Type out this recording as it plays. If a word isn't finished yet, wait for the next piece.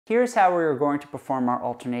Here's how we're going to perform our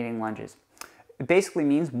alternating lunges. It basically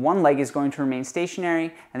means one leg is going to remain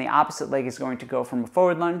stationary and the opposite leg is going to go from a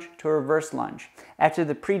forward lunge to a reverse lunge. After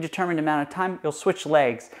the predetermined amount of time, you'll switch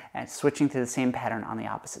legs and switching to the same pattern on the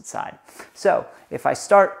opposite side. So if I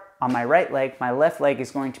start on my right leg, my left leg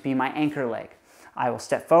is going to be my anchor leg. I will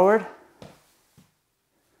step forward,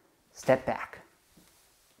 step back,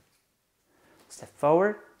 step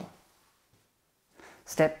forward,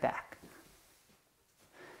 step back.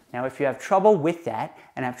 Now, if you have trouble with that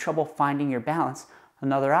and have trouble finding your balance,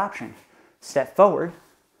 another option. Step forward,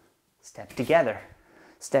 step together,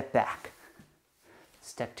 step back,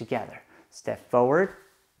 step together, step forward,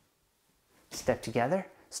 step together,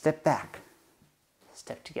 step back,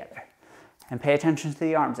 step together. And pay attention to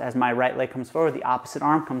the arms. As my right leg comes forward, the opposite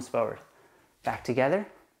arm comes forward. Back together,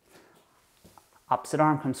 opposite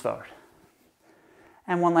arm comes forward.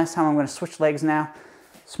 And one last time, I'm going to switch legs now.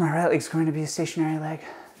 So my right leg is going to be a stationary leg.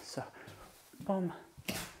 So, boom,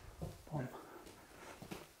 boom,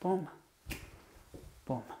 boom,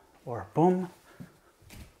 boom, or boom,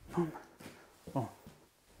 boom, boom,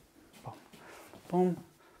 boom, boom,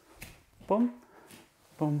 boom,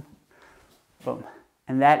 boom, boom.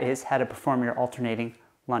 And that is how to perform your alternating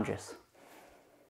lunges.